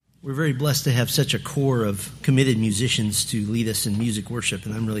We're very blessed to have such a core of committed musicians to lead us in music worship,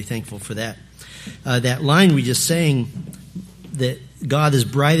 and I'm really thankful for that. That line we just sang, that God is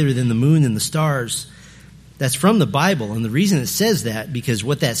brighter than the moon and the stars, that's from the Bible. And the reason it says that, because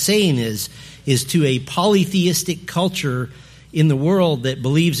what that's saying is to a polytheistic culture in the world that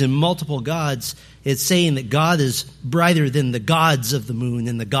believes in multiple gods, it's saying that God is brighter than the gods of the moon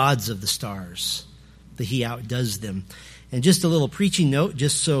and the gods of the stars, that he outdoes them. And just a little preaching note,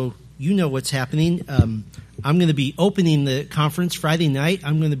 just so you know what's happening. I'm going to be opening the conference Friday night.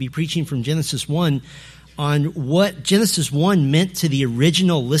 I'm going to be preaching from Genesis 1 on what Genesis 1 meant to the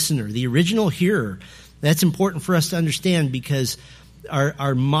original listener, the original hearer. That's important for us to understand because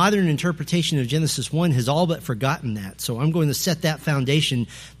our modern interpretation of Genesis 1 has all but forgotten that. So I'm going to set that foundation.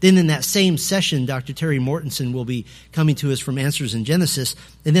 Then in that same session, Dr. Terry Mortensen will be coming to us from Answers in Genesis.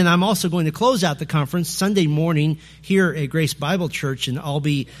 And then I'm also going to close out the conference Sunday morning here at Grace Bible Church, and I'll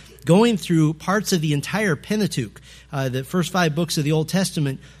be going through parts of the entire Pentateuch, the first 5 books of the Old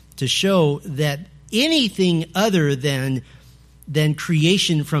Testament, to show that anything other than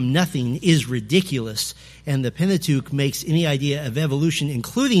creation from nothing is ridiculous. And the Pentateuch makes any idea of evolution,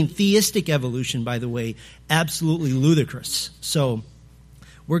 including theistic evolution, by the way, absolutely ludicrous. So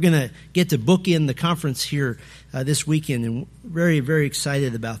we're going to get to bookend the conference here this weekend, and very, very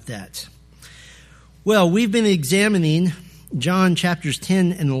excited about that. Well, we've been examining John chapters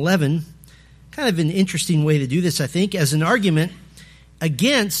 10 and 11, kind of an interesting way to do this, I think, as an argument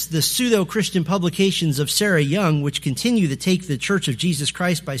against the pseudo-Christian publications of Sarah Young, which continue to take the Church of Jesus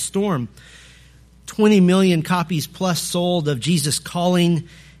Christ by storm. 20 million copies plus sold of Jesus Calling,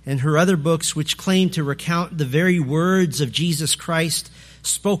 and her other books, which claim to recount the very words of Jesus Christ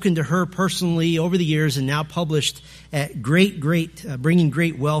spoken to her personally over the years and now published at bringing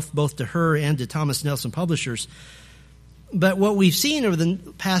great wealth both to her and to Thomas Nelson Publishers. But what we've seen over the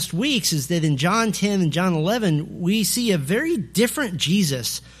past weeks is that in John 10 and John 11, we see a very different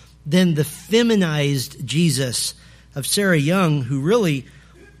Jesus than the feminized Jesus of Sarah Young, who really,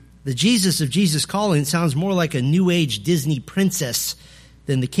 the Jesus of Jesus Calling sounds more like a New Age Disney princess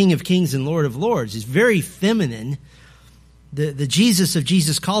than the King of Kings and Lord of Lords. He's very feminine. The Jesus of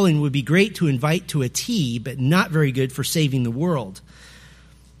Jesus Calling would be great to invite to a tea, but not very good for saving the world.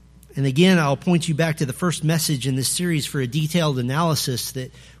 And again, I'll point you back to the first message in this series for a detailed analysis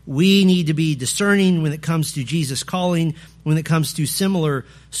that we need to be discerning when it comes to Jesus Calling, when it comes to similar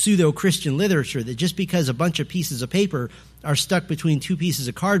pseudo-Christian literature, that just because a bunch of pieces of paper are stuck between 2 pieces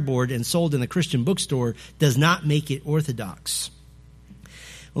of cardboard and sold in a Christian bookstore does not make it orthodox.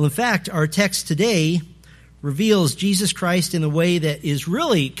 Well, in fact, our text today reveals Jesus Christ in a way that is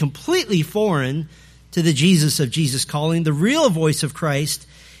really completely foreign to the Jesus of Jesus Calling. The real voice of Christ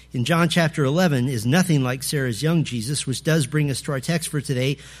in John chapter 11 is nothing like Sarah's young Jesus, which does bring us to our text for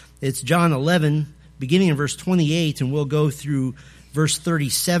today. It's John 11, beginning in verse 28, and we'll go through verse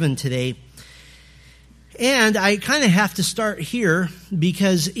 37 today. And I kind of have to start here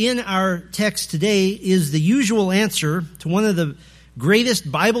because in our text today is the usual answer to one of the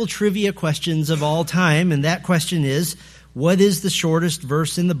greatest Bible trivia questions of all time, and that question is, what is the shortest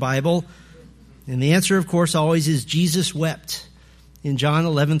verse in the Bible? And the answer, of course, always is Jesus wept in John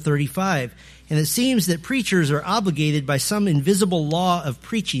 11:35. And it seems that preachers are obligated by some invisible law of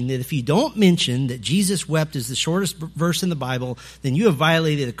preaching that if you don't mention that Jesus wept is the shortest verse in the Bible, then you have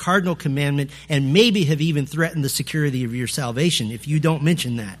violated a cardinal commandment and maybe have even threatened the security of your salvation if you don't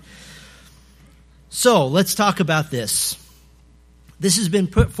mention that. So let's talk about this. This has been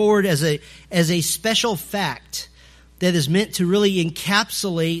put forward as a special fact that is meant to really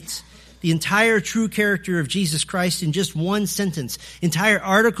encapsulate the entire true character of Jesus Christ in just one sentence. Entire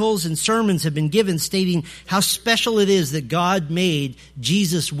articles and sermons have been given stating how special it is that God made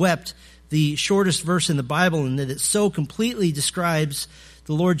Jesus wept the shortest verse in the Bible, and that it so completely describes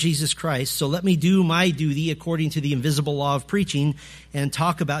the Lord Jesus Christ. So let me do my duty according to the invisible law of preaching and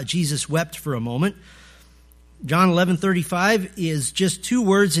talk about Jesus wept for a moment. John 11:35 is just 2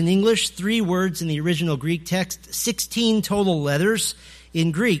 words in English, 3 words in the original Greek text, 16 total letters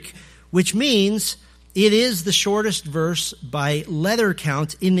in Greek, which means it is the shortest verse by letter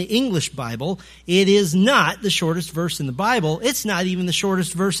count in the English Bible. It is not the shortest verse in the Bible. It's not even the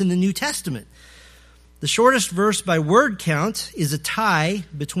shortest verse in the New Testament. The shortest verse by word count is a tie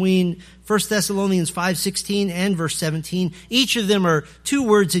between 1 Thessalonians 5:16 and verse 17. Each of them are 2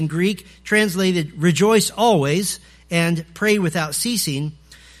 words in Greek, translated rejoice always and pray without ceasing.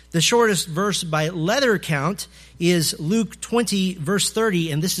 The shortest verse by letter count is Luke 20, verse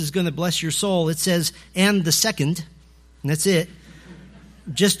 30, and this is going to bless your soul. It says, and the second, and that's it.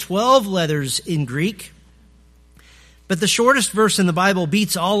 Just 12 letters in Greek. But the shortest verse in the Bible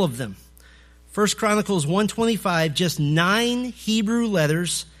beats all of them. 1 Chronicles 1:25, just 9 Hebrew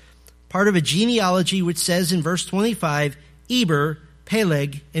letters, part of a genealogy which says in verse 25, Eber,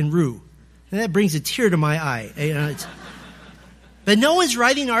 Peleg, and Ru. And that brings a tear to my eye. But no one's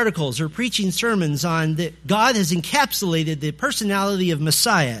writing articles or preaching sermons on that God has encapsulated the personality of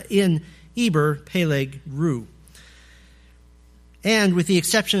Messiah in Eber, Peleg, Ru. And with the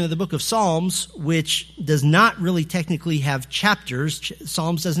exception of the book of Psalms, which does not really technically have chapters,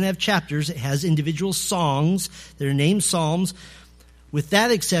 Psalms doesn't have chapters, it has individual songs that are named Psalms. With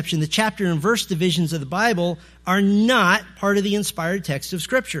that exception, the chapter and verse divisions of the Bible are not part of the inspired text of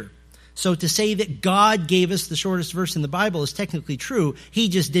Scripture. So to say that God gave us the shortest verse in the Bible is technically true. He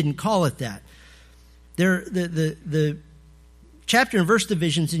just didn't call it that. The chapter and verse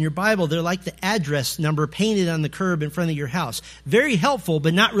divisions in your Bible, they're like the address number painted on the curb in front of your house. Very helpful,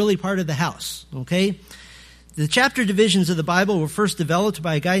 but not really part of the house, okay? The chapter divisions of the Bible were first developed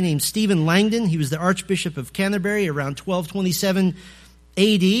by a guy named Stephen Langdon. He was the Archbishop of Canterbury around 1227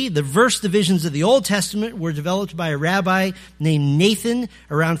 A.D. The verse divisions of the Old Testament were developed by a rabbi named Nathan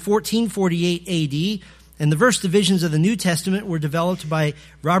around 1448 A.D., and the verse divisions of the New Testament were developed by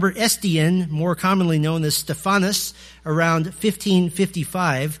Robert Estienne, more commonly known as Stephanus, around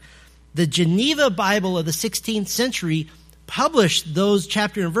 1555. The Geneva Bible of the 16th century published those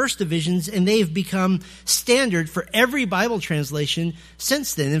chapter and verse divisions, and they've become standard for every Bible translation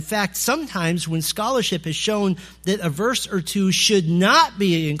since then. In fact, sometimes when scholarship has shown that a verse or two should not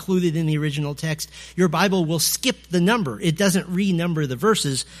be included in the original text, your Bible will skip the number. It doesn't renumber the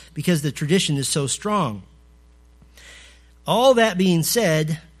verses because the tradition is so strong. All that being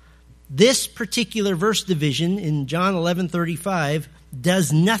said, this particular verse division in John 11:35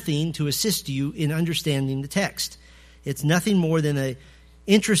 does nothing to assist you in understanding the text. It's nothing more than an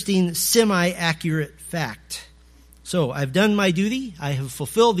interesting, semi-accurate fact. So I've done my duty. I have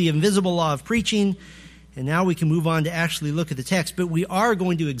fulfilled the invisible law of preaching. And now we can move on to actually look at the text. But we are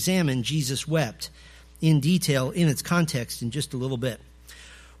going to examine Jesus wept in detail in its context in just a little bit.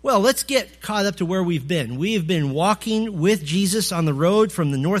 Well, let's get caught up to where we've been. We have been walking with Jesus on the road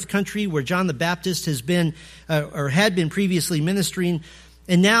from the North Country where John the Baptist has been, or had been previously ministering.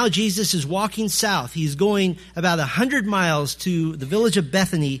 And now Jesus is walking south. He's going about 100 miles to the village of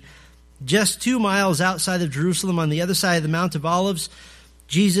Bethany, just 2 miles outside of Jerusalem on the other side of the Mount of Olives.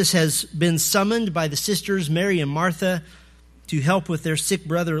 Jesus has been summoned by the sisters Mary and Martha to help with their sick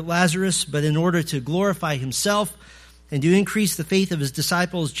brother Lazarus, but in order to glorify himself and to increase the faith of his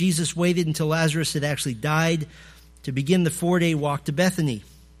disciples, Jesus waited until Lazarus had actually died to begin the 4-day walk to Bethany.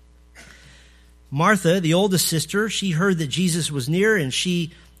 Martha, the oldest sister, she heard that Jesus was near, and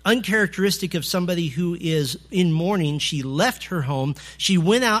she, uncharacteristic of somebody who is in mourning, she left her home. She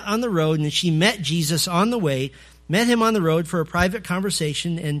went out on the road, and she met Jesus on the way, met him on the road for a private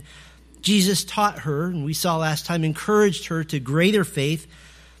conversation, and Jesus taught her, and we saw last time, encouraged her to greater faith.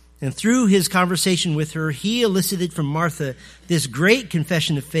 And through his conversation with her, he elicited from Martha this great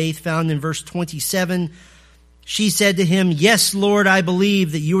confession of faith found in verse 27. She said to him, "Yes, Lord, I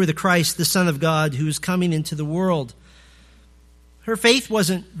believe that you are the Christ, the Son of God, who is coming into the world." Her faith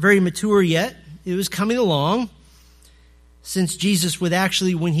wasn't very mature yet. It was coming along, since Jesus would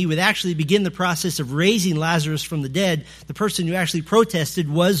actually, when he would actually begin the process of raising Lazarus from the dead, the person who actually protested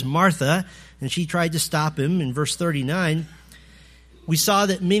was Martha, and she tried to stop him in verse 39. We saw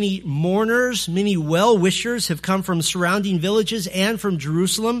that many mourners, many well-wishers have come from surrounding villages and from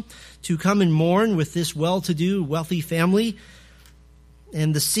Jerusalem to come and mourn with this well-to-do, wealthy family.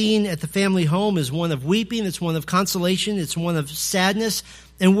 And the scene at the family home is one of weeping, it's one of consolation, it's one of sadness.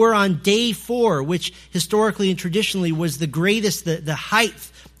 And we're on day 4, which historically and traditionally was the greatest, the height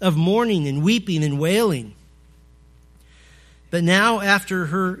of mourning and weeping and wailing. But now, after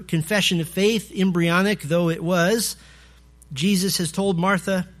her confession of faith, embryonic though it was, Jesus has told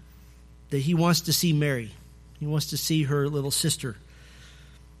Martha that he wants to see Mary. He wants to see her little sister.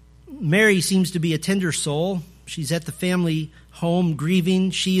 Mary seems to be a tender soul. She's at the family home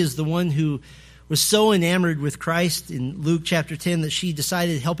grieving. She is the one who was so enamored with Christ in Luke chapter 10 that she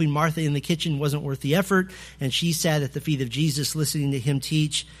decided helping Martha in the kitchen wasn't worth the effort, and she sat at the feet of Jesus listening to him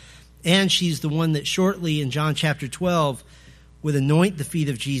teach. And she's the one that shortly in John chapter 12 would anoint the feet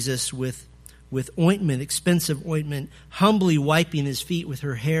of Jesus with ointment, expensive ointment, humbly wiping his feet with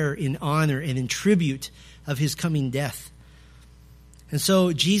her hair in honor and in tribute of his coming death. And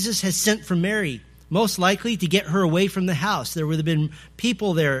so Jesus has sent for Mary, most likely to get her away from the house. There would have been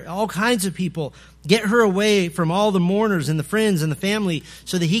people there, all kinds of people. Get her away from all the mourners and the friends and the family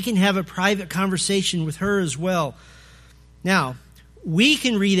so that he can have a private conversation with her as well. Now, we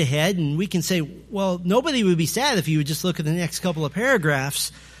can read ahead and we can say, well, nobody would be sad if you would just look at the next couple of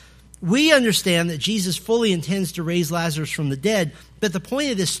paragraphs. We understand that Jesus fully intends to raise Lazarus from the dead, but the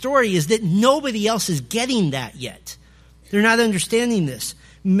point of this story is that nobody else is getting that yet. They're not understanding this.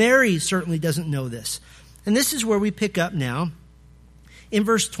 Mary certainly doesn't know this. And this is where we pick up now in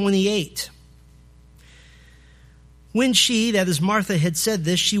verse 28. When she, that is Martha, had said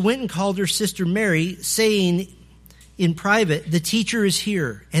this, she went and called her sister Mary, saying in private, "The teacher is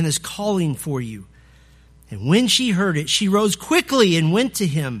here and is calling for you." And when she heard it, she rose quickly and went to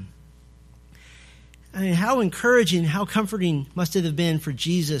him. I mean, how encouraging, how comforting must it have been for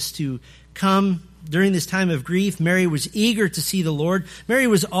Jesus to come during this time of grief. Mary was eager to see the Lord. Mary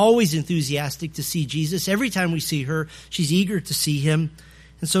was always enthusiastic to see Jesus. Every time we see her, she's eager to see him.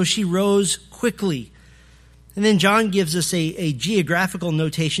 And so she rose quickly. And then John gives us a geographical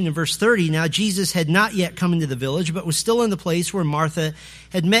notation in verse 30. Now Jesus had not yet come into the village, but was still in the place where Martha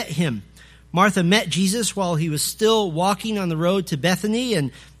had met him. Martha met Jesus while he was still walking on the road to Bethany,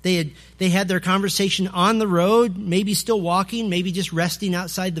 and they had their conversation on the road, maybe still walking, maybe just resting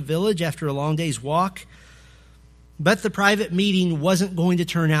outside the village after a long day's walk. But the private meeting wasn't going to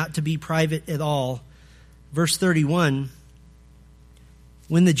turn out to be private at all. Verse 31,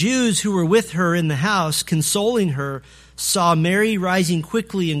 when the Jews who were with her in the house, consoling her, saw Mary rising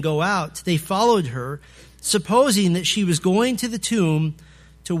quickly and go out, they followed her, supposing that she was going to the tomb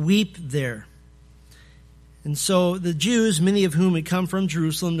to weep there. And so the Jews, many of whom had come from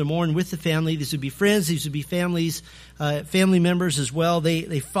Jerusalem to mourn with the family, these would be friends, these would be families, family members as well,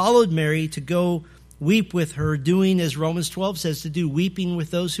 they followed Mary to go weep with her, doing as Romans 12 says to do, weeping with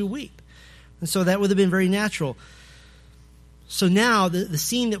those who weep. And so that would have been very natural. So now the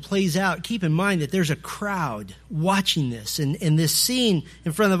scene that plays out, keep in mind that there's a crowd watching this. And this scene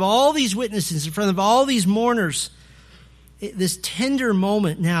in front of all these witnesses, in front of all these mourners, this tender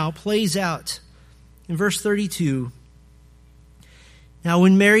moment now plays out in verse 32. Now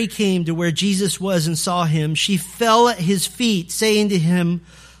when Mary came to where Jesus was and saw him, she fell at his feet, saying to him,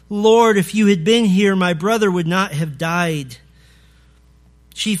 "Lord, if you had been here, my brother would not have died."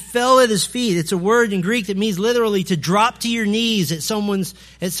 She fell at his feet. It's a word in Greek that means literally to drop to your knees at someone's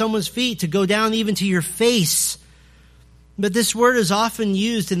feet, to go down even to your face. But this word is often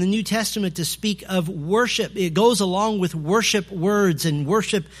used in the New Testament to speak of worship. It goes along with worship words and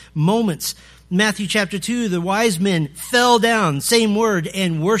worship moments. In Matthew chapter 2, the wise men fell down, same word,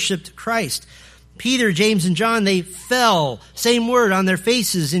 and worshiped Christ. Peter, James, and John, they fell, same word, on their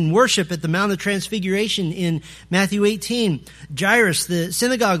faces in worship at the Mount of Transfiguration in Matthew 18. Jairus, the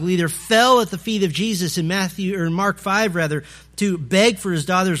synagogue leader, fell at the feet of Jesus in Mark 5, to beg for his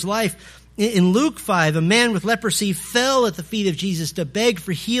daughter's life. In Luke 5, a man with leprosy fell at the feet of Jesus to beg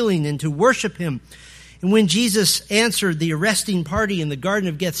for healing and to worship him. And when Jesus answered the arresting party in the Garden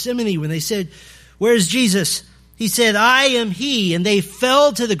of Gethsemane, when they said, "Where's Jesus?" he said, "I am he." And they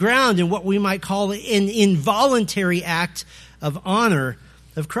fell to the ground in what we might call an involuntary act of honor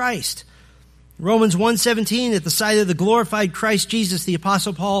of Christ. Romans 1:17, at the sight of the glorified Christ Jesus, the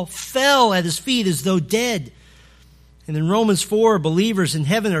Apostle Paul fell at his feet as though dead. And in Romans 4, believers in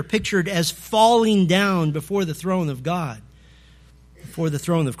heaven are pictured as falling down before the throne of God, before the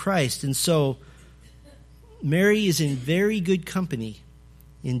throne of Christ. And so Mary is in very good company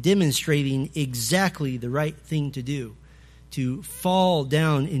in demonstrating exactly the right thing to do, to fall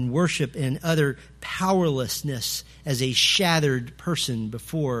down in worship and utter powerlessness as a shattered person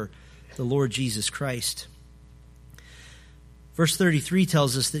before the Lord Jesus Christ. Verse 33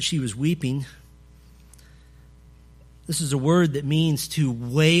 tells us that she was weeping. This is a word that means to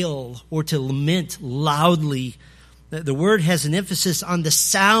wail or to lament loudly. The word has an emphasis on the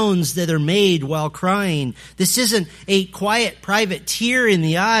sounds that are made while crying. This isn't a quiet, private tear in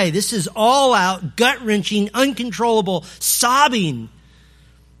the eye. This is all-out, gut-wrenching, uncontrollable sobbing.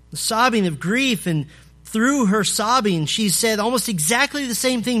 The sobbing of grief. And through her sobbing, she said almost exactly the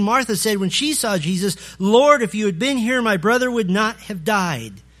same thing Martha said when she saw Jesus. "Lord, if you had been here, my brother would not have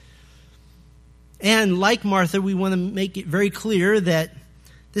died." And like Martha, we want to make it very clear that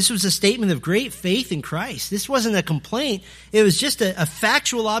this was a statement of great faith in Christ. This wasn't a complaint. It was just a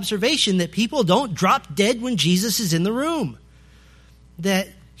factual observation that people don't drop dead when Jesus is in the room. That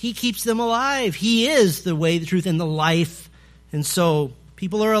he keeps them alive. He is the way, the truth, and the life. And so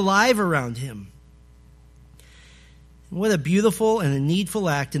people are alive around him. And what a beautiful and a needful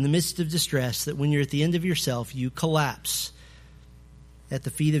act in the midst of distress, that when you're at the end of yourself, you collapse at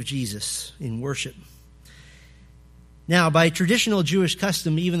the feet of Jesus in worship. Now, by traditional Jewish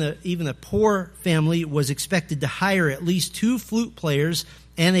custom, even a poor family was expected to hire at least 2 flute players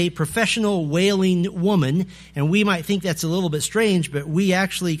and a professional wailing woman. And we might think that's a little bit strange, but we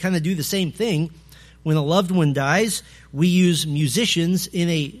actually kind of do the same thing. When a loved one dies, we use musicians in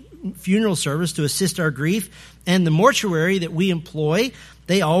a funeral service to assist our grief. And the mortuary that we employ,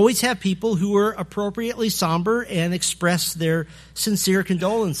 they always have people who are appropriately somber and express their sincere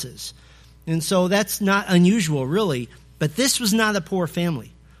condolences. And so that's not unusual, really. But this was not a poor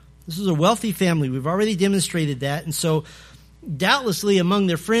family. This was a wealthy family. We've already demonstrated that. And so doubtlessly among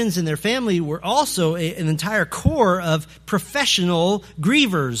their friends and their family were also an entire core of professional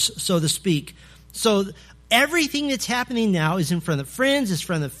grievers, so to speak. So everything that's happening now is in front of friends, is in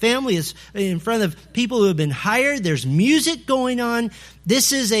front of family, is in front of people who have been hired. There's music going on.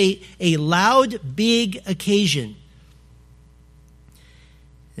 This is a loud, big occasion.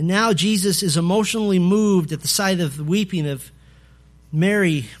 And now Jesus is emotionally moved at the sight of the weeping of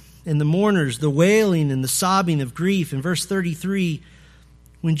Mary and the mourners, the wailing and the sobbing of grief. In verse 33,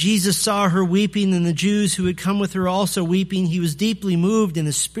 when Jesus saw her weeping and the Jews who had come with her also weeping, he was deeply moved in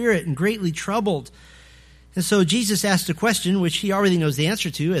his spirit and greatly troubled. And so Jesus asked a question which he already knows the answer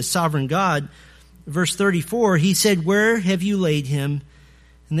to as sovereign God. Verse 34, he said, "Where have you laid him?"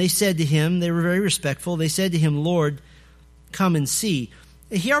 And they said to him, they were very respectful, they said to him, "Lord, come and see."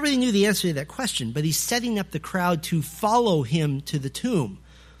 He already knew the answer to that question, but he's setting up the crowd to follow him to the tomb.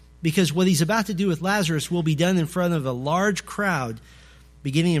 Because what he's about to do with Lazarus will be done in front of a large crowd,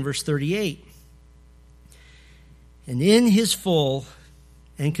 beginning in verse 38. And in his full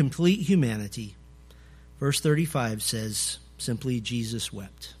and complete humanity, verse 35 says simply, Jesus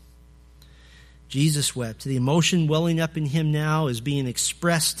wept. Jesus wept. The emotion welling up in him now is being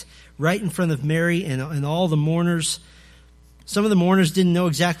expressed right in front of Mary and all the mourners. Some of the mourners didn't know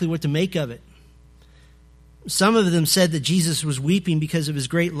exactly what to make of it. Some of them said that Jesus was weeping because of his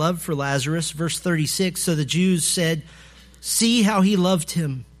great love for Lazarus. Verse 36, so the Jews said, "See how he loved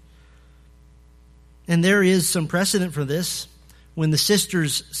him." And there is some precedent for this. When the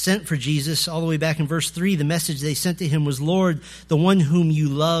sisters sent for Jesus, all the way back in verse 3, the message they sent to him was, "Lord, the one whom you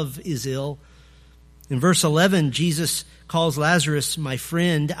love is ill." In verse 11, Jesus calls Lazarus my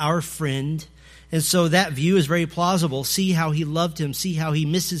friend, our friend. And so that view is very plausible. See how he loved him. See how he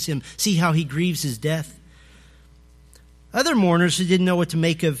misses him. See how he grieves his death. Other mourners who didn't know what to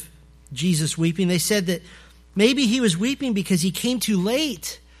make of Jesus weeping, they said that maybe he was weeping because he came too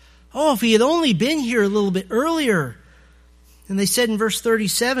late. Oh, if he had only been here a little bit earlier. And they said in verse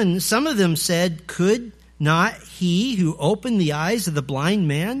 37, some of them said, "Could not he who opened the eyes of the blind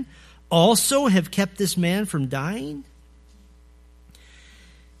man also have kept this man from dying?"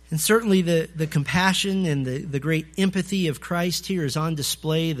 And certainly the compassion and the great empathy of Christ here is on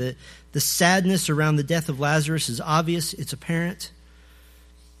display. The sadness around the death of Lazarus is obvious. It's apparent.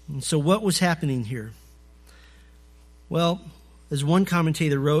 And so what was happening here? Well, as one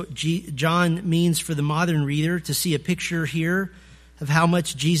commentator wrote, John means for the modern reader to see a picture here of how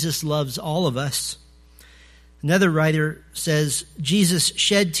much Jesus loves all of us. Another writer says, Jesus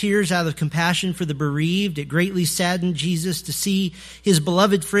shed tears out of compassion for the bereaved. It greatly saddened Jesus to see his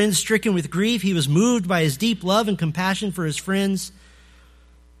beloved friends stricken with grief. He was moved by his deep love and compassion for his friends.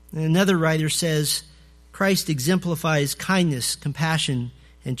 And another writer says, Christ exemplifies kindness, compassion,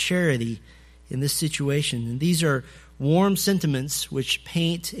 and charity in this situation. And these are warm sentiments which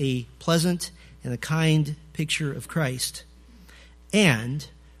paint a pleasant and a kind picture of Christ, and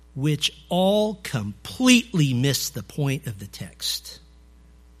which all completely miss the point of the text.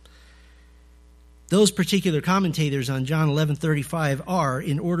 Those particular commentators on John 11:35 are,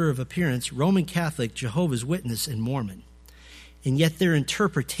 in order of appearance, Roman Catholic, Jehovah's Witness, and Mormon. And yet their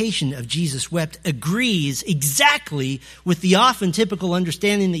interpretation of Jesus wept agrees exactly with the often typical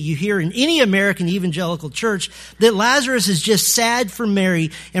understanding that you hear in any American evangelical church, that Lazarus is just sad for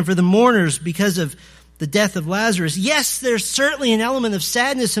Mary and for the mourners because of the death of Lazarus. Yes, there's certainly an element of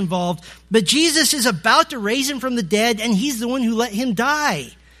sadness involved, but Jesus is about to raise him from the dead, and he's the one who let him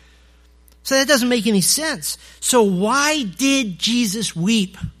die. So that doesn't make any sense. So why did Jesus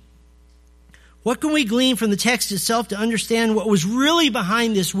weep? What can we glean from the text itself to understand what was really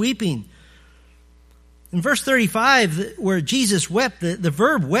behind this weeping? In verse 35, where Jesus wept, the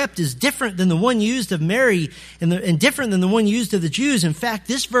verb wept is different than the one used of Mary and different than the one used of the Jews. In fact,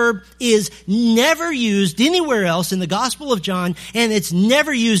 this verb is never used anywhere else in the Gospel of John, and it's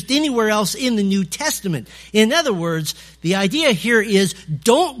never used anywhere else in the New Testament. In other words, the idea here is,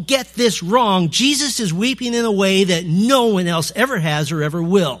 don't get this wrong. Jesus is weeping in a way that no one else ever has or ever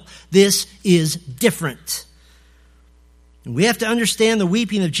will. This is different. And we have to understand the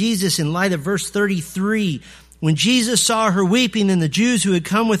weeping of Jesus in light of verse 33, When Jesus saw her weeping and the Jews who had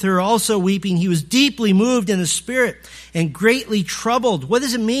come with her also weeping, he was deeply moved in his spirit and greatly troubled. What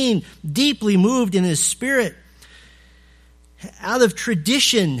does it mean, deeply moved in his spirit? Out of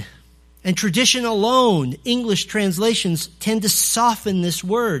tradition and tradition alone, English translations tend to soften this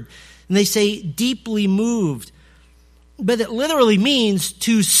word. And they say deeply moved. But it literally means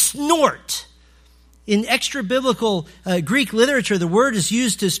to snort. In extra-biblical Greek literature, the word is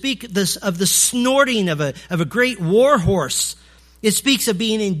used to speak of the snorting of a great war horse. It speaks of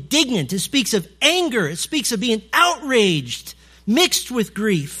being indignant. It speaks of anger. It speaks of being outraged, mixed with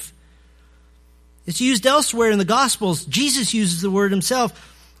grief. It's used elsewhere in the Gospels. Jesus uses the word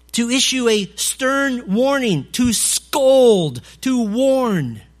himself to issue a stern warning, to scold, to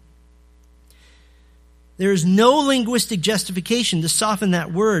warn. There is no linguistic justification to soften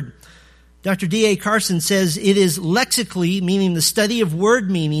that word. Dr. D.A. Carson says it is lexically, meaning the study of word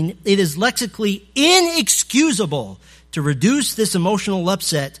meaning, it is lexically inexcusable to reduce this emotional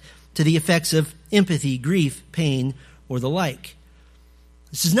upset to the effects of empathy, grief, pain, or the like.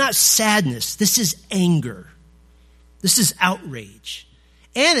 This is not sadness. This is anger. This is outrage.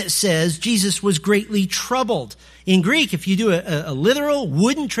 And it says Jesus was greatly troubled. In Greek, if you do a literal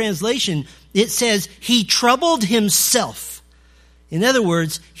wooden translation, it says he troubled himself. In other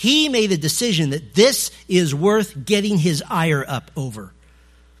words, he made a decision that this is worth getting his ire up over.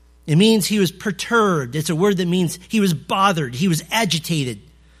 It means he was perturbed. It's a word that means he was bothered. He was agitated.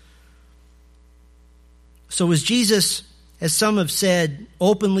 So was Jesus, as some have said,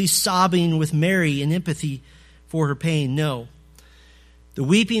 openly sobbing with Mary in empathy for her pain? No. The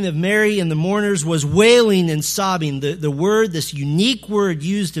weeping of Mary and the mourners was wailing and sobbing. The word, this unique word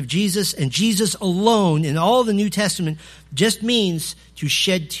used of Jesus and Jesus alone in all the New Testament just means to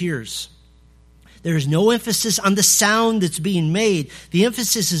shed tears. There is no emphasis on the sound that's being made. The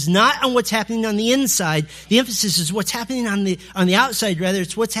emphasis is not on what's happening on the inside. The emphasis is what's happening on the outside, rather.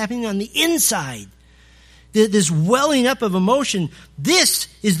 It's what's happening on the inside. This welling up of emotion, this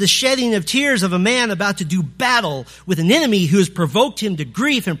is the shedding of tears of a man about to do battle with an enemy who has provoked him to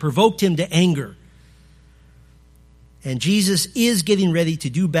grief and provoked him to anger. And Jesus is getting ready to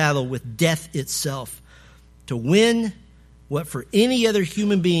do battle with death itself, to win what for any other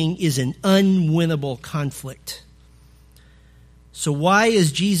human being is an unwinnable conflict. So why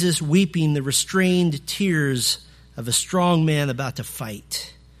is Jesus weeping the restrained tears of a strong man about to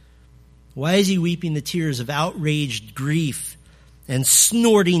fight? Why is he weeping the tears of outraged grief and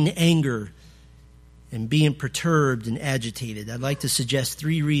snorting anger and being perturbed and agitated? I'd like to suggest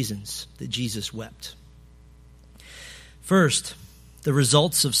 3 reasons that Jesus wept. First, the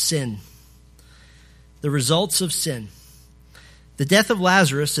results of sin. The results of sin. The death of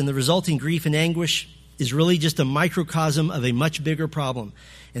Lazarus and the resulting grief and anguish is really just a microcosm of a much bigger problem,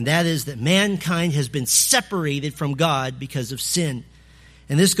 and that is that mankind has been separated from God because of sin.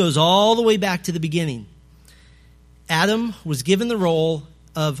 And this goes all the way back to the beginning. Adam was given the role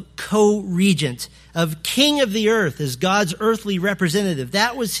of co-regent, of king of the earth as God's earthly representative.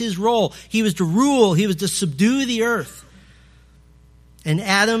 That was his role. He was to rule. He was to subdue the earth. And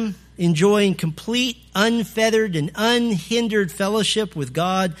Adam, enjoying complete, unfettered, and unhindered fellowship with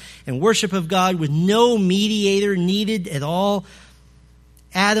God and worship of God with no mediator needed at all,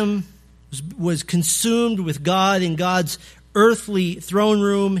 Adam was consumed with God in God's earthly throne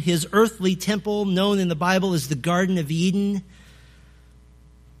room, his earthly temple, known in the Bible as the Garden of Eden.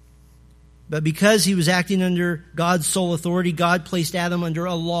 But because he was acting under God's sole authority, God placed Adam under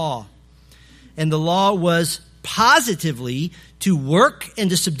a law. And the law was positively to work and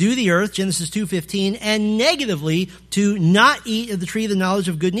to subdue the earth, Genesis 2:15, and negatively to not eat of the tree of the knowledge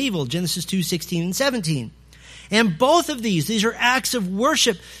of good and evil, Genesis 2:16 and 17. And both of these are acts of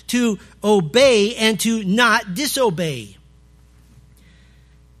worship, to obey and to not disobey.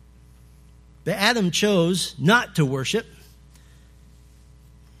 But Adam chose not to worship.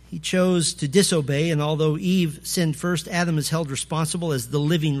 He chose to disobey, and although Eve sinned first, Adam is held responsible as the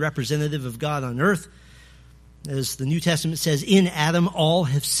living representative of God on earth. As the New Testament says, in Adam all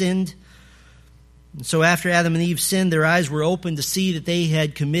have sinned. And so after Adam and Eve sinned, their eyes were opened to see that they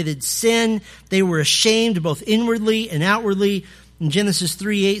had committed sin. They were ashamed both inwardly and outwardly. And Genesis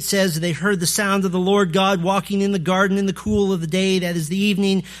 3:8 says they heard the sound of the Lord God walking in the garden in the cool of the day, that is the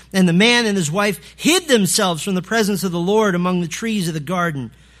evening, and the man and his wife hid themselves from the presence of the Lord among the trees of the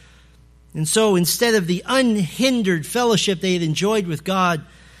garden. And so instead of the unhindered fellowship they had enjoyed with God,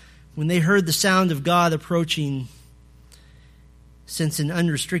 when they heard the sound of God approaching, since in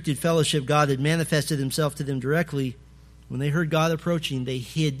unrestricted fellowship God had manifested himself to them directly, when they heard God approaching, they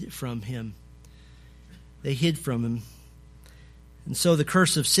hid from him. They hid from him. And so the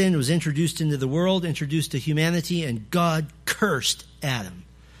curse of sin was introduced into the world, introduced to humanity, and God cursed Adam,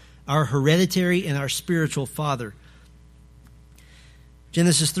 our hereditary and our spiritual father.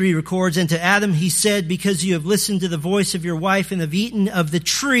 Genesis 3 records, "And to Adam he said, because you have listened to the voice of your wife and have eaten of the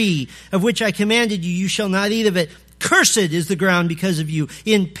tree of which I commanded you, you shall not eat of it. Cursed is the ground because of you.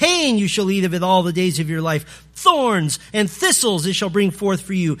 In pain you shall eat of it all the days of your life. Thorns and thistles it shall bring forth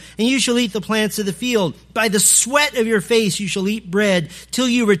for you, and you shall eat the plants of the field. By the sweat of your face you shall eat bread till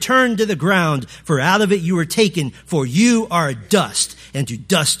you return to the ground, for out of it you were taken, for you are dust, and to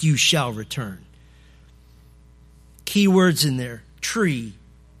dust you shall return." Key words in there: tree,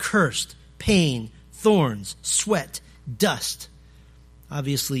 cursed, pain, thorns, sweat, dust.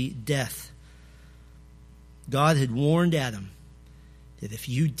 Obviously, death. God had warned Adam that if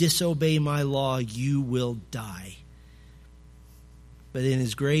you disobey my law, you will die. But in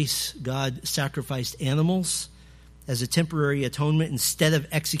his grace, God sacrificed animals as a temporary atonement instead of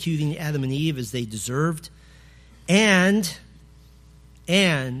executing Adam and Eve as they deserved. And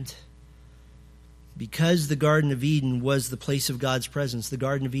because the Garden of Eden was the place of God's presence, the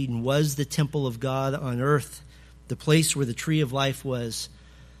Garden of Eden was the temple of God on earth, the place where the tree of life was,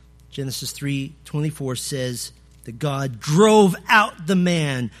 Genesis 3:24 says that God drove out the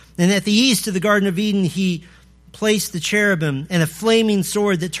man. And at the east of the Garden of Eden, he placed the cherubim and a flaming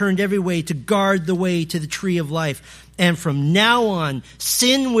sword that turned every way to guard the way to the tree of life. And from now on,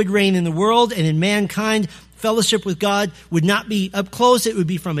 sin would reign in the world, and in mankind, fellowship with God would not be up close. It would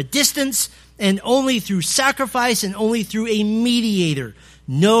be from a distance, and only through sacrifice and only through a mediator.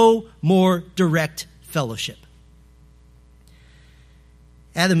 No more direct fellowship.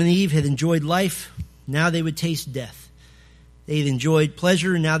 Adam and Eve had enjoyed life. Now they would taste death. They had enjoyed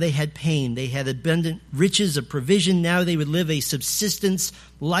pleasure. Now they had pain. They had abundant riches of provision. Now they would live a subsistence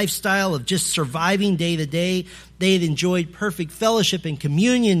lifestyle of just surviving day to day. They had enjoyed perfect fellowship and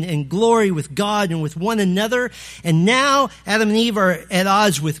communion and glory with God and with one another. And now Adam and Eve are at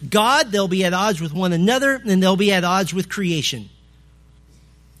odds with God. They'll be at odds with one another, and they'll be at odds with creation.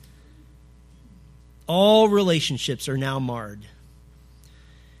 All relationships are now marred.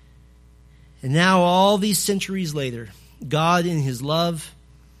 And now, all these centuries later, God, in his love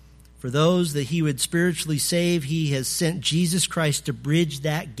for those that he would spiritually save, he has sent Jesus Christ to bridge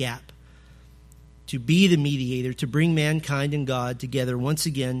that gap, to be the mediator, to bring mankind and God together once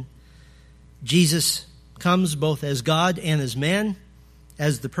again. Jesus comes both as God and as man,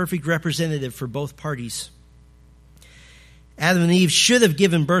 as the perfect representative for both parties. Adam and Eve should have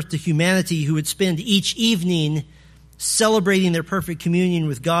given birth to humanity, who would spend each evening celebrating their perfect communion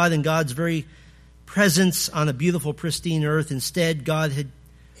with God and God's very presence on a beautiful, pristine earth. Instead, God had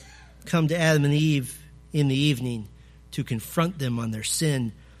come to Adam and Eve in the evening to confront them on their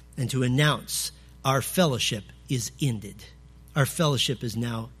sin and to announce our fellowship is ended. Our fellowship is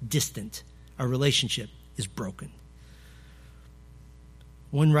now distant. Our relationship is broken.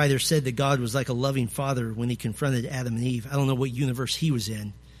 One writer said that God was like a loving father when he confronted Adam and Eve. I don't know what universe he was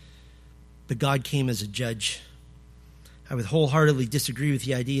in, but God came as a judge. I would wholeheartedly disagree with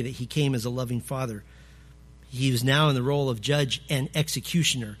the idea that he came as a loving father. He was now in the role of judge and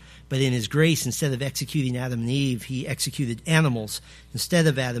executioner. But in his grace, instead of executing Adam and Eve, he executed animals instead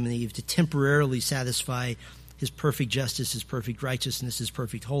of Adam and Eve to temporarily satisfy his perfect justice, his perfect righteousness, his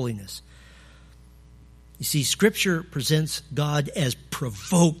perfect holiness. You see, Scripture presents God as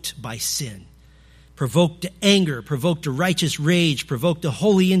provoked by sin, provoked to anger, provoked to righteous rage, provoked to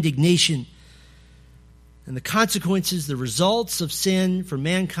holy indignation. And the consequences, the results of sin for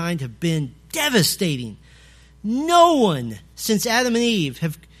mankind have been devastating. No one since Adam and Eve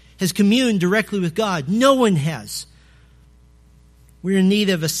has communed directly with God. No one has. We're in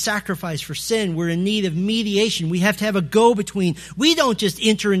need of a sacrifice for sin. We're in need of mediation. We have to have a go-between. We don't just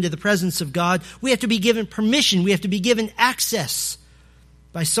enter into the presence of God. We have to be given permission. We have to be given access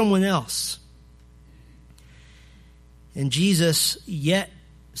by someone else. And Jesus,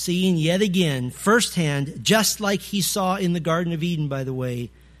 seeing yet again, firsthand, just like he saw in the Garden of Eden, by the way,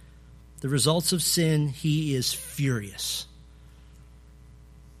 the results of sin, he is furious.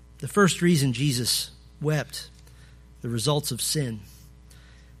 The first reason Jesus wept, the results of sin.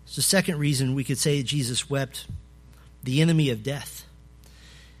 It's the second reason we could say Jesus wept, the enemy of death.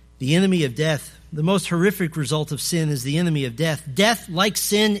 The enemy of death. The most horrific result of sin is the enemy of death. Death, like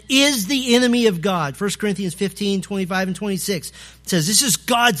sin, is the enemy of God. 1 Corinthians 15, 25 and 26 says this is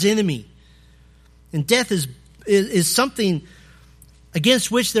God's enemy. And death is something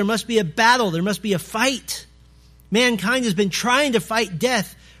against which there must be a battle. There must be a fight. Mankind has been trying to fight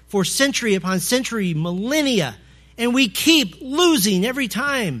death for century upon century, millennia. And we keep losing every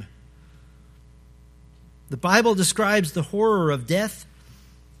time. The Bible describes the horror of death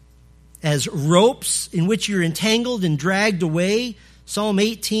as ropes in which you're entangled and dragged away. Psalm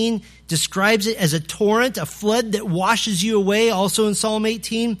 18 describes it as a torrent, a flood that washes you away, also in Psalm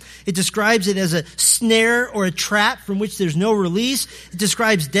 18. It describes it as a snare or a trap from which there's no release. It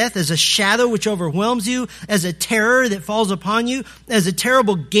describes death as a shadow which overwhelms you, as a terror that falls upon you, as a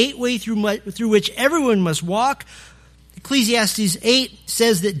terrible gateway through which everyone must walk. Ecclesiastes 8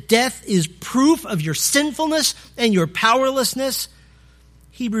 says that death is proof of your sinfulness and your powerlessness.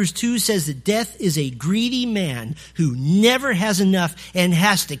 Hebrews 2 says that death is a greedy man who never has enough and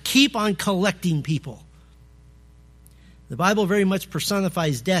has to keep on collecting people. The Bible very much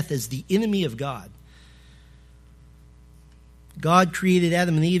personifies death as the enemy of God. God created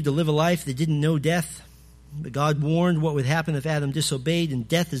Adam and Eve to live a life that didn't know death, but God warned what would happen if Adam disobeyed, and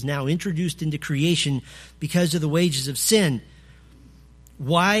death is now introduced into creation because of the wages of sin.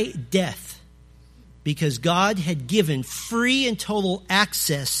 Why death? Because God had given free and total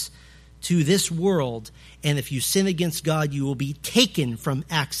access to this world, and if you sin against God, you will be taken from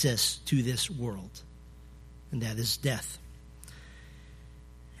access to this world, and that is death.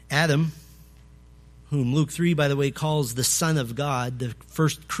 Adam, whom Luke 3, by the way, calls the Son of God, the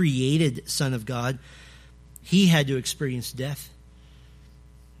first created Son of God, he had to experience death.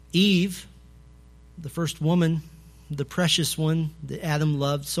 Eve, the first woman, the precious one that Adam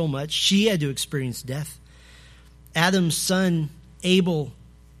loved so much, she had to experience death. Adam's son, Abel,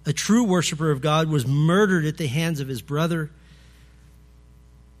 a true worshiper of God, was murdered at the hands of his brother.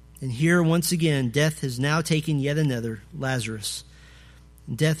 And here, once again, death has now taken yet another, Lazarus.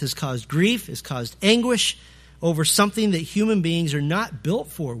 And death has caused grief, has caused anguish over something that human beings are not built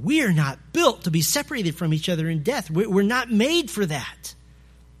for. We are not built to be separated from each other in death. We're not made for that.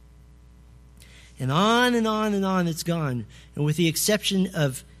 And on and on and on it's gone. And with the exception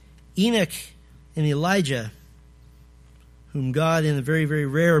of Enoch and Elijah, whom God in a very, very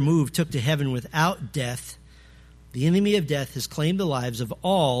rare move took to heaven without death, the enemy of death has claimed the lives of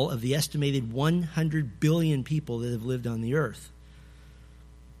all of the estimated 100 billion people that have lived on the earth.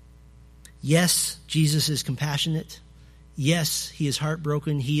 Yes, Jesus is compassionate. Yes, he is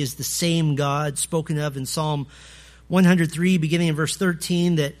heartbroken. He is the same God spoken of in Psalm 103, beginning in verse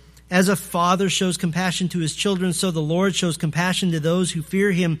 13, that as a father shows compassion to his children, so the Lord shows compassion to those who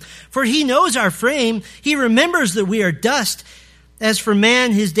fear him. For he knows our frame. He remembers that we are dust. As for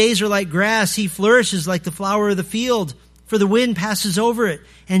man, his days are like grass. He flourishes like the flower of the field. For the wind passes over it,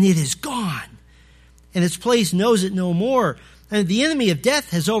 and it is gone. And its place knows it no more. And the enemy of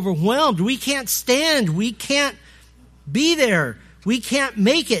death has overwhelmed. We can't stand. We can't be there. We can't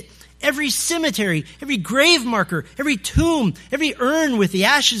make it. Every cemetery, every grave marker, every tomb, every urn with the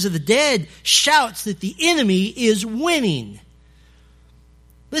ashes of the dead shouts that the enemy is winning.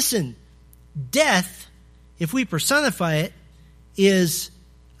 Listen, death, if we personify it, is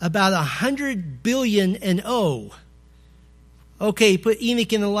about 100 billion and O. Okay, put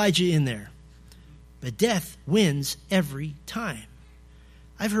Enoch and Elijah in there. But death wins every time.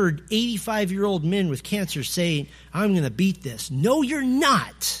 I've heard 85-year-old men with cancer saying, I'm going to beat this. No, you're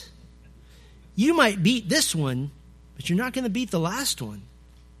not. You might beat this one, but you're not going to beat the last one.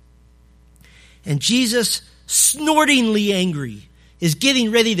 And Jesus, snortingly angry, is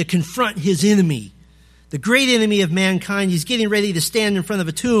getting ready to confront his enemy, the great enemy of mankind. He's getting ready to stand in front of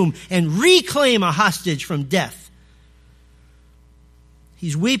a tomb and reclaim a hostage from death.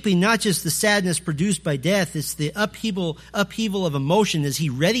 He's weeping not just the sadness produced by death, it's the upheaval of emotion as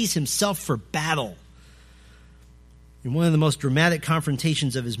he readies himself for battle in one of the most dramatic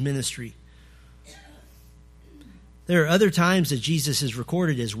confrontations of his ministry. There are other times that Jesus is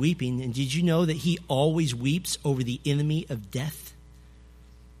recorded as weeping, and did you know that he always weeps over the enemy of death?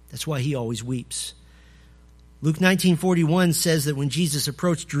 That's why he always weeps. Luke 19:41 says that when Jesus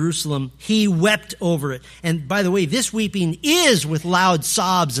approached Jerusalem, he wept over it. And by the way, this weeping is with loud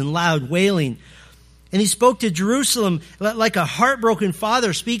sobs and loud wailing. And he spoke to Jerusalem like a heartbroken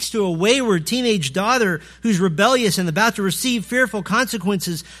father speaks to a wayward teenage daughter who's rebellious and about to receive fearful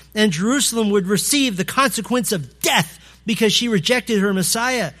consequences. And Jerusalem would receive the consequence of death because she rejected her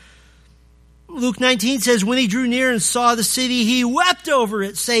Messiah. Luke 19 says, when he drew near and saw the city, he wept over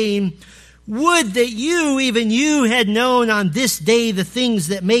it, saying, would that you, even you, had known on this day the things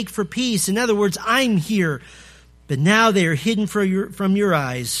that make for peace. In other words, I'm here, but now they are hidden from your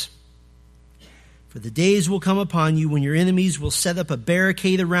eyes. For the days will come upon you when your enemies will set up a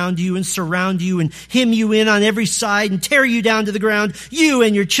barricade around you and surround you and hem you in on every side and tear you down to the ground, you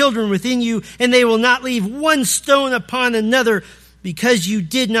and your children within you, and they will not leave one stone upon another because you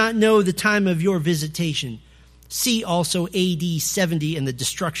did not know the time of your visitation. See also AD 70 and the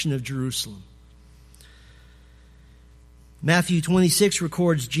destruction of Jerusalem. Matthew 26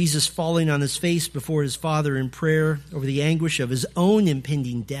 records Jesus falling on his face before his Father in prayer over the anguish of his own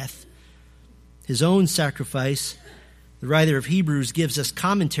impending death, his own sacrifice. The writer of Hebrews gives us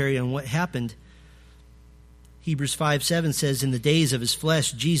commentary on what happened. Hebrews 5:7 says, "In the days of his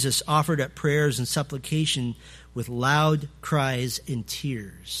flesh, Jesus offered up prayers and supplication with loud cries and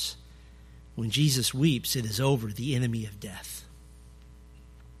tears." When Jesus weeps, it is over the enemy of death.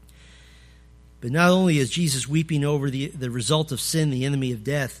 But not only is Jesus weeping over the result of sin, the enemy of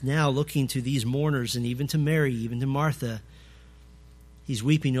death, now looking to these mourners and even to Mary, even to Martha, he's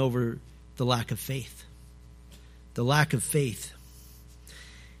weeping over the lack of faith. The lack of faith.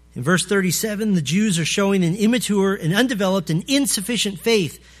 In verse 37, the Jews are showing an immature and undeveloped and insufficient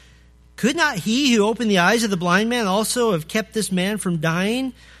faith. Could not he who opened the eyes of the blind man also have kept this man from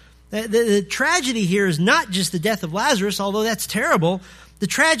dying? The tragedy here is not just the death of Lazarus, although that's terrible. The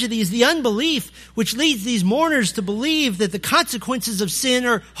tragedy is the unbelief which leads these mourners to believe that the consequences of sin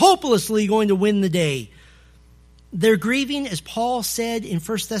are hopelessly going to win the day. They're grieving, as Paul said in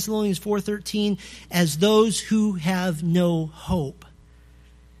 1 Thessalonians 4:13, as those who have no hope.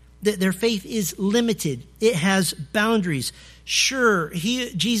 Their faith is limited. It has boundaries. Sure,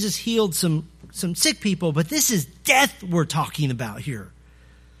 Jesus healed some sick people, but this is death we're talking about here.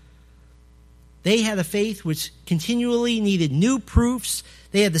 They had a faith which continually needed new proofs.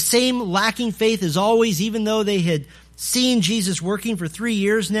 They had the same lacking faith as always, even though they had seen Jesus working for 3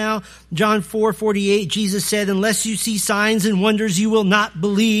 years now. John 4:48, Jesus said, "Unless you see signs and wonders, you will not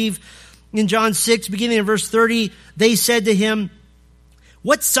believe." In John 6, beginning in verse 30, they said to him,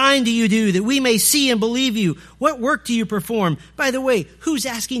 "What sign do you do that we may see and believe you? What work do you perform?" By the way, who's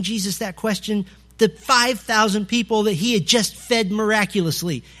asking Jesus that question? The 5,000 people that he had just fed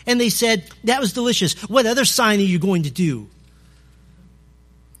miraculously. And they said, "That was delicious. What other sign are you going to do?"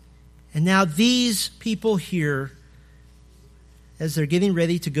 And now these people here, as they're getting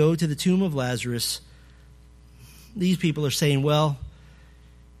ready to go to the tomb of Lazarus, these people are saying, well,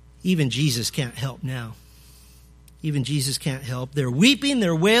 even Jesus can't help now. Even Jesus can't help. They're weeping,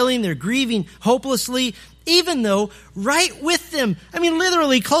 they're wailing, they're grieving hopelessly, even though right with them,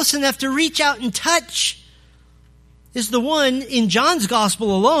 literally close enough to reach out and touch, is the one in John's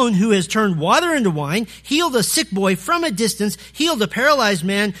gospel alone who has turned water into wine, healed a sick boy from a distance, healed a paralyzed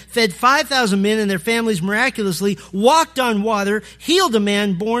man, fed 5,000 men and their families miraculously, walked on water, healed a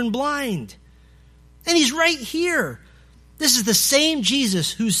man born blind. And he's right here. This is the same Jesus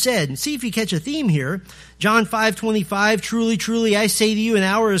who said, and see if you catch a theme here, John 5:25, "Truly, truly, I say to you, an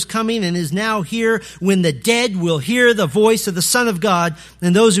hour is coming and is now here when the dead will hear the voice of the Son of God,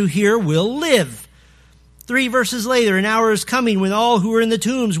 and those who hear will live." 3 verses later, "An hour is coming when all who are in the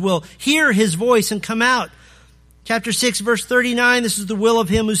tombs will hear his voice and come out." Chapter 6, verse 39, "This is the will of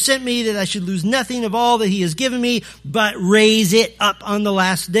him who sent me, that I should lose nothing of all that he has given me, but raise it up on the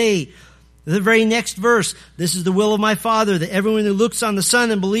last day." The very next verse, "This is the will of my Father, that everyone who looks on the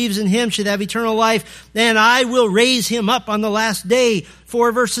Son and believes in him should have eternal life, and I will raise him up on the last day."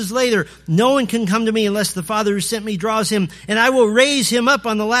 4 verses later, "No one can come to me unless the Father who sent me draws him, and I will raise him up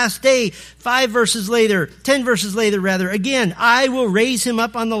on the last day." 10 verses later, again, "I will raise him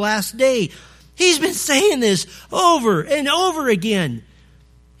up on the last day." He's been saying this over and over again.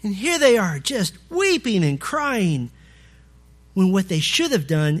 And here they are just weeping and crying, when what they should have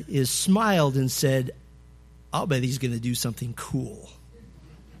done is smiled and said, "I'll bet he's going to do something cool."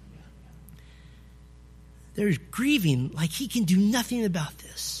 They're grieving like he can do nothing about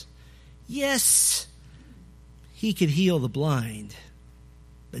this. Yes, he could heal the blind,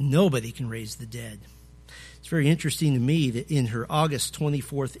 but nobody can raise the dead. It's very interesting to me that in her August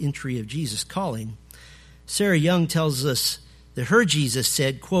 24th entry of Jesus Calling, Sarah Young tells us that her Jesus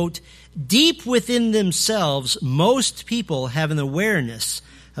said, quote, "Deep within themselves, most people have an awareness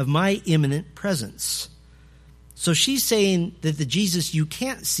of my imminent presence." So she's saying that the Jesus you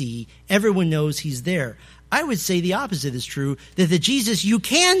can't see, everyone knows he's there. I would say the opposite is true, that the Jesus you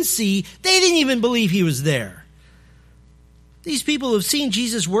can see, they didn't even believe he was there. These people who have seen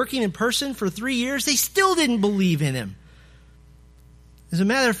Jesus working in person for 3 years, they still didn't believe in him. As a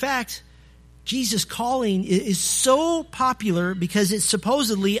matter of fact, Jesus Calling is so popular because it's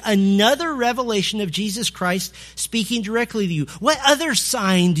supposedly another revelation of Jesus Christ speaking directly to you. What other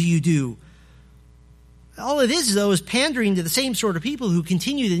sign do you do? All it is, though, is pandering to the same sort of people who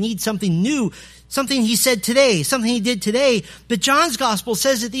continue to need something new, something he said today, something he did today. But John's gospel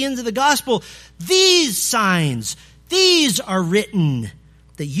says at the end of the gospel, "These signs, these are written,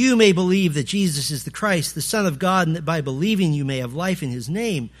 that you may believe that Jesus is the Christ, the Son of God, and that by believing you may have life in his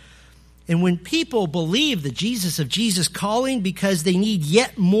name." And when people believe the Jesus calling because they need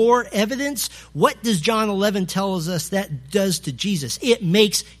yet more evidence, what does John 11 tell us that does to Jesus? It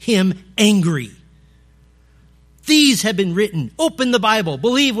makes him angry. These have been written. Open the Bible.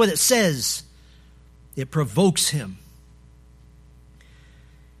 Believe what it says. It provokes him.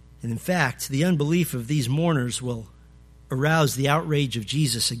 And in fact, the unbelief of these mourners will arouse the outrage of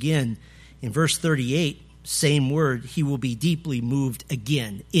Jesus again. In verse 38, same word, he will be deeply moved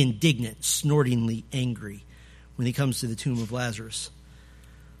again, indignant, snortingly angry when he comes to the tomb of Lazarus.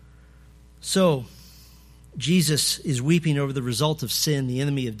 So, Jesus is weeping over the result of sin, the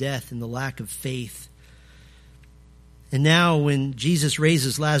enemy of death, and the lack of faith. And now when Jesus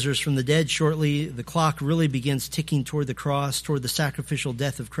raises Lazarus from the dead shortly, the clock really begins ticking toward the cross, toward the sacrificial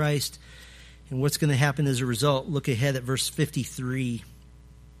death of Christ. And what's going to happen as a result? Look ahead at verse 53.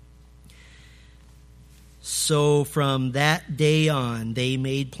 So from that day on, they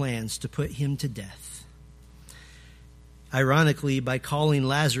made plans to put him to death. Ironically, by calling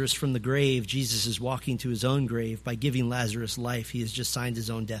Lazarus from the grave, Jesus is walking to his own grave. By giving Lazarus life, he has just signed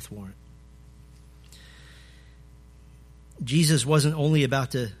his own death warrant. Jesus wasn't only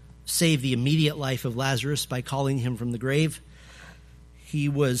about to save the immediate life of Lazarus by calling him from the grave. He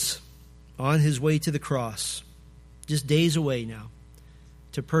was on his way to the cross, just days away now,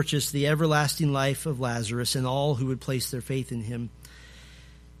 to purchase the everlasting life of Lazarus and all who would place their faith in him.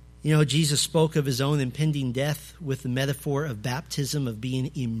 You know, Jesus spoke of his own impending death with the metaphor of baptism, of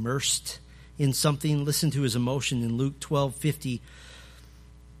being immersed in something. Listen to his emotion in Luke 12:50.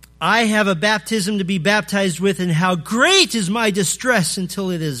 I have a baptism to be baptized with, and how great is my distress until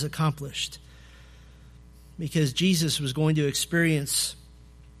it is accomplished. Because Jesus was going to experience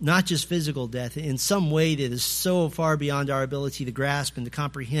not just physical death, in some way that is so far beyond our ability to grasp and to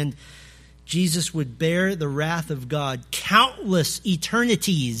comprehend. Jesus would bear the wrath of God, countless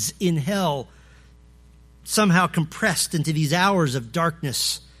eternities in hell, somehow compressed into these hours of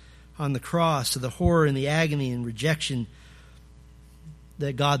darkness on the cross, of the horror and the agony and rejection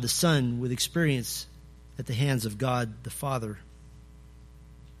that God the Son would experience at the hands of God the Father.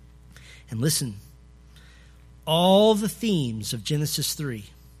 And listen, all the themes of Genesis 3,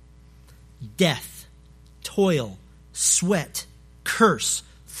 death, toil, sweat, curse,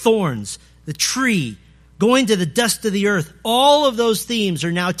 thorns, the tree, going to the dust of the earth, all of those themes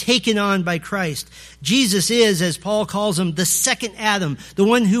are now taken on by Christ. Jesus is, as Paul calls him, the second Adam, the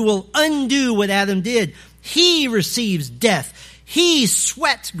one who will undo what Adam did. He receives death. He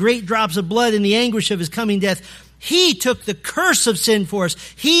sweat great drops of blood in the anguish of his coming death. He took the curse of sin for us.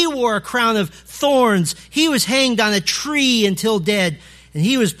 He wore a crown of thorns. He was hanged on a tree until dead, and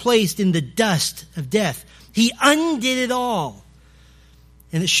he was placed in the dust of death. He undid it all.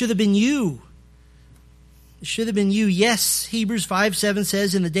 And it should have been you. It should have been you. Yes, Hebrews 5:7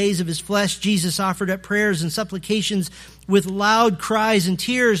 says, in the days of his flesh, Jesus offered up prayers and supplications with loud cries and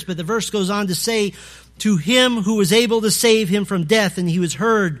tears. But the verse goes on to say, to him who was able to save him from death, and he was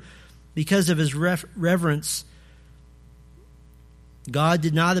heard because of his reverence. God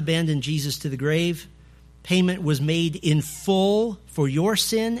did not abandon Jesus to the grave. Payment was made in full for your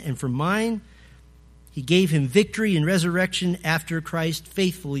sin and for mine. He gave him victory and resurrection after Christ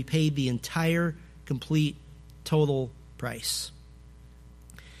faithfully paid the entire, complete, total price.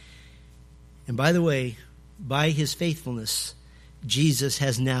 And by the way, by his faithfulness, Jesus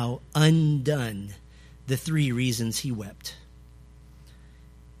has now undone the three reasons he wept.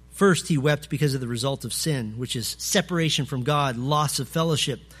 First, he wept because of the result of sin, which is separation from God, loss of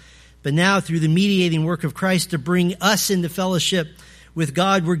fellowship. But now, through the mediating work of Christ to bring us into fellowship with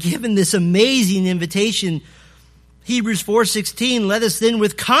God, we're given this amazing invitation. Hebrews 4:16, let us then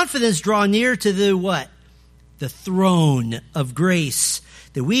with confidence draw near to the what? The throne of grace,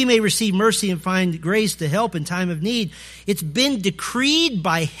 that we may receive mercy and find grace to help in time of need. It's been decreed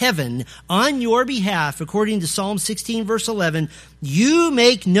by heaven on your behalf, according to Psalm 16, verse 11, you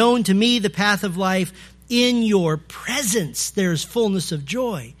make known to me the path of life. In your presence there is fullness of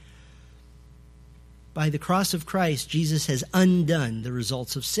joy. By the cross of Christ, Jesus has undone the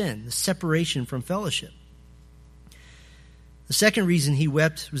results of sin, the separation from fellowship. The second reason he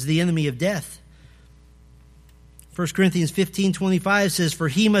wept was the enemy of death. 1 Corinthians 15:25 says, for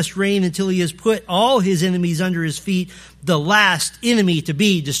he must reign until he has put all his enemies under his feet. The last enemy to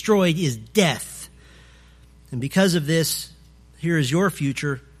be destroyed is death. And because of this, here is your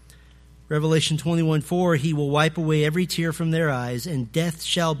future. Revelation 21:4, he will wipe away every tear from their eyes, and death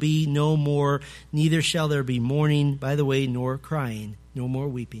shall be no more, neither shall there be mourning, by the way, nor crying, no more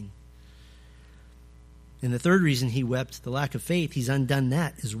weeping. And the third reason he wept, the lack of faith, he's undone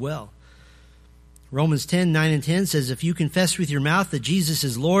that as well. Romans 10, 9 and 10 says, if you confess with your mouth that Jesus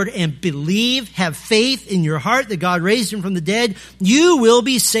is Lord and believe, have faith in your heart that God raised him from the dead, you will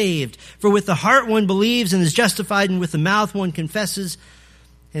be saved. For with the heart one believes and is justified, and with the mouth one confesses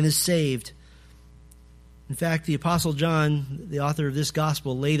and is saved. In fact, the Apostle John, the author of this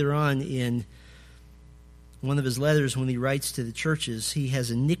gospel, later on in one of his letters when he writes to the churches, he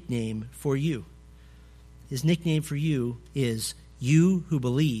has a nickname for you. His nickname for you is you who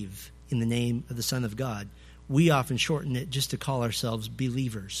believe in the name of the Son of God. We often shorten it just to call ourselves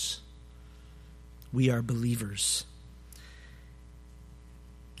believers. We are believers.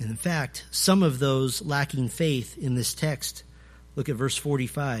 And in fact, some of those lacking faith in this text, look at verse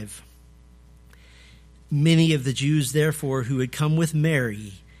 45. Many of the Jews, therefore, who had come with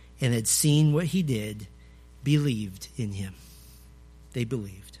Mary and had seen what he did, believed in him. They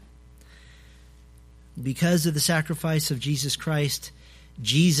believed. Because of the sacrifice of Jesus Christ,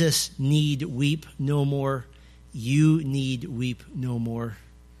 Jesus need weep no more. You need weep no more.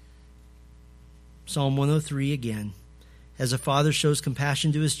 Psalm 103 again. As a father shows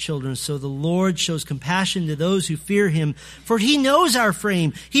compassion to his children, so the Lord shows compassion to those who fear him. For he knows our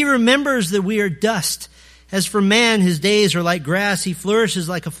frame. He remembers that we are dust. As for man, his days are like grass. He flourishes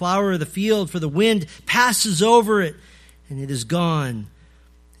like a flower of the field, for the wind passes over it, and it is gone,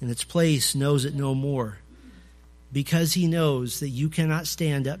 and its place knows it no more. Because he knows that you cannot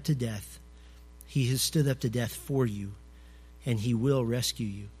stand up to death, he has stood up to death for you, and he will rescue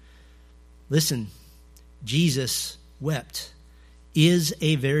you. Listen, Jesus wept is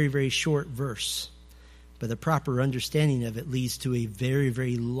a very, very short verse, but the proper understanding of it leads to a very,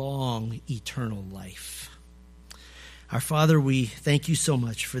 very long eternal life. Our Father, we thank you so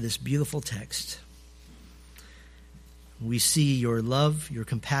much for this beautiful text. We see your love, your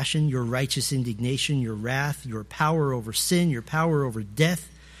compassion, your righteous indignation, your wrath, your power over sin, your power over death,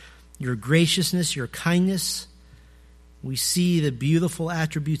 your graciousness, your kindness. We see the beautiful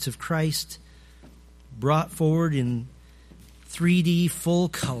attributes of Christ brought forward in 3D full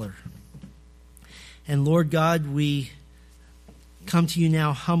color. And Lord God, we come to you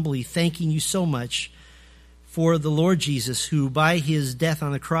now humbly, thanking you so much for the Lord Jesus, who by his death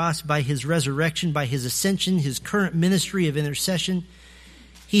on the cross, by his resurrection, by his ascension, his current ministry of intercession,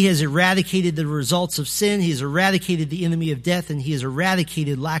 he has eradicated the results of sin, he has eradicated the enemy of death, and he has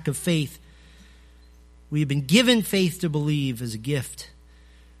eradicated lack of faith. We have been given faith to believe as a gift.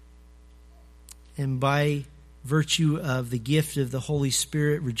 And by virtue of the gift of the Holy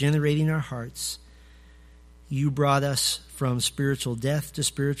Spirit regenerating our hearts, you brought us from spiritual death to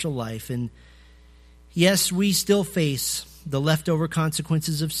spiritual life. And yes, we still face the leftover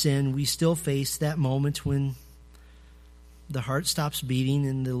consequences of sin. We still face that moment when the heart stops beating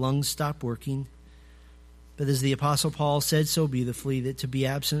and the lungs stop working. But as the Apostle Paul said so beautifully, that to be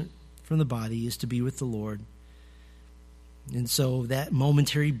absent from the body is to be with the Lord. And so that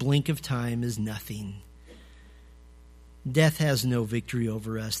momentary blink of time is nothing. Death has no victory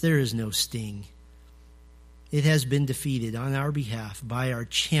over us. There is no sting. It has been defeated on our behalf by our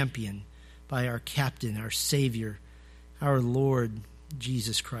champion, by our captain, our Savior, our Lord,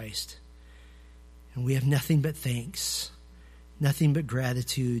 Jesus Christ. And we have nothing but thanks, nothing but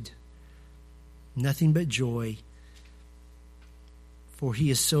gratitude, nothing but joy, for he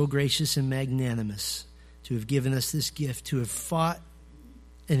is so gracious and magnanimous to have given us this gift, to have fought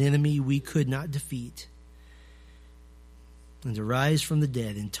an enemy we could not defeat, and to rise from the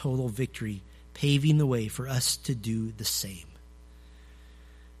dead in total victory, paving the way for us to do the same.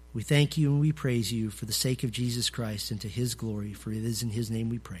 We thank you and we praise you for the sake of Jesus Christ and to his glory, for it is in his name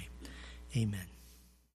we pray. Amen.